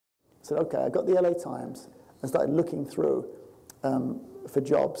said, okay, I got the LA Times and started looking through for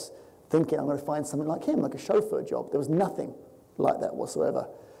jobs, thinking I'm going to find something like him, like a chauffeur job. There was nothing like that whatsoever.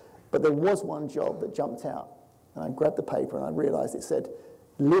 But there was one job that jumped out. And I grabbed the paper and I realized it said,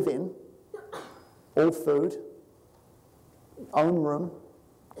 live in, all food, own room,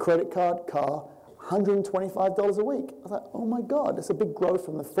 credit card, car, $125 a week. I was like, oh my God, that's a big growth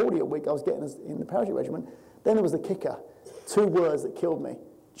from the 40 a week I was getting in the parachute regiment. Then there was the kicker, 2 words that killed me,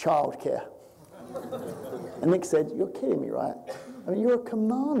 childcare. And Nick said, you're kidding me, right? I mean, you're a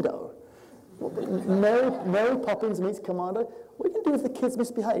commando. Mary Poppins meets Commando. What are you going to do if the kids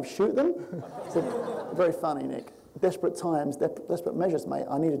misbehave? Shoot them? I said, very funny, Nick. Desperate times, desperate measures, mate.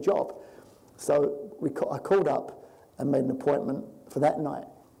 I need a job. So I called up and made an appointment for that night.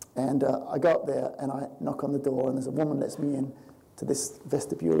 And I go up there and I knock on the door, and there's a woman lets me in to this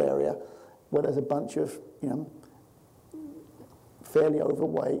vestibule area where there's a bunch of, you know, fairly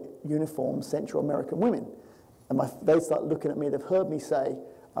overweight, uniformed Central American women. And they start looking at me. They've heard me say,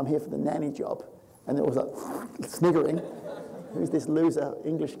 I'm here for the nanny job. And they're always like sniggering. Who's this loser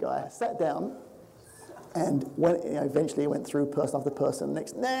English guy? I sat down and eventually went through person after person.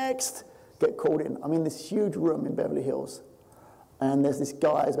 Next, get called in. I'm in this huge room in Beverly Hills. And there's this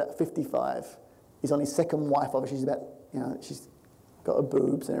guy, he's about 55. He's on his second wife, obviously. She's about, you know, she's got her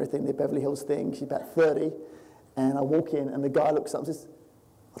boobs and everything, the Beverly Hills thing. She's about 30. And I walk in, and the guy looks up and says,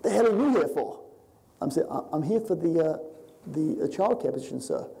 what the hell are you here for? I'm here for the childcare position,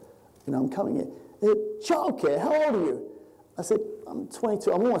 sir. You know, I'm coming here. He said, childcare? How old are you? I said, I'm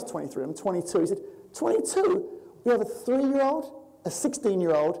 22. I'm almost 23. I'm 22. He said, 22? We have a 3-year-old, a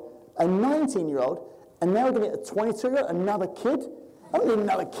 16-year-old, a 19-year-old, and now we're going to get a 22-year-old, another kid? I don't need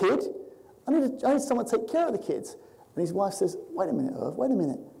another kid. I need someone to take care of the kids. And his wife says, wait a minute, Irv, wait a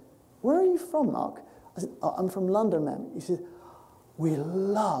minute. Where are you from, Mark? I said, oh, I'm from London, ma'am. He said, we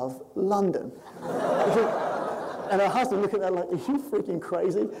love London. And her husband looked at that like, are you freaking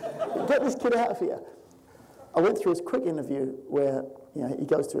crazy? Get this kid out of here. I went through his quick interview where, you know, he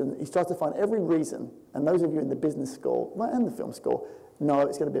goes through and he starts to find every reason, and those of you in the business school, well, and the film school, know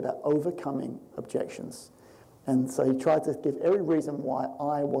it's going to be about overcoming objections. And so he tried to give every reason why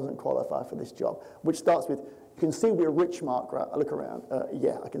I wasn't qualified for this job, which starts with, you can see we're rich, Mark, right? I look around,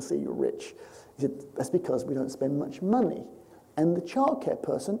 yeah, I can see you're rich. He said, that's because we don't spend much money. And the childcare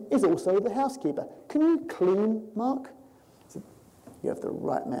person is also the housekeeper. Can you clean, Mark? I said, you have the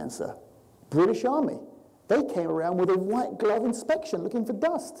right man, sir. British Army. They came around with a white glove inspection looking for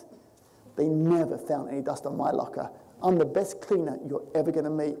dust. They never found any dust on my locker. I'm the best cleaner you're ever going to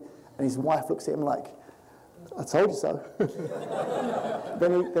meet. And his wife looks at him like, I told you so.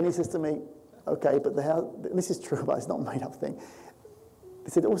 then he says to me, okay, but this is true, but it's not a made-up thing. He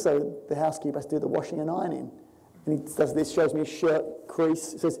said, also, the housekeeper has to do the washing and ironing. And he does this, shows me a shirt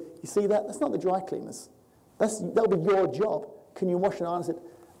crease. He says, you see that? That's not the dry cleaners. That'll be your job. Can you wash and iron? I said,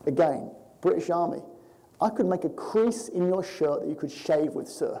 again, British Army. I could make a crease in your shirt that you could shave with,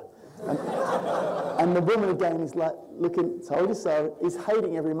 sir. And the woman again is like looking, told you so, is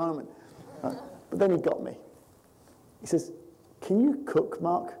hating every moment. But then he got me. He says, can you cook,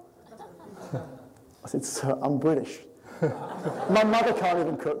 Mark? I said, sir, I'm British. My mother can't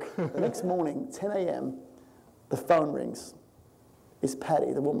even cook. The next morning, 10 a.m., the phone rings. It's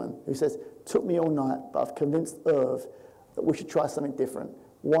Patty, the woman, who says, took me all night, but I've convinced Irv that we should try something different.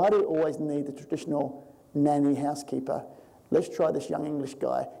 Why do we always need the traditional nanny housekeeper? Let's try this young English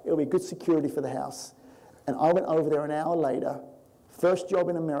guy. It'll be good security for the house. And I went over there an hour later. First job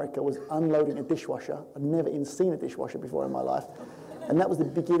in America was unloading a dishwasher. I'd never even seen a dishwasher before in my life. And that was the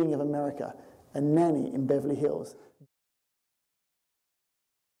beginning of America, a nanny in Beverly Hills.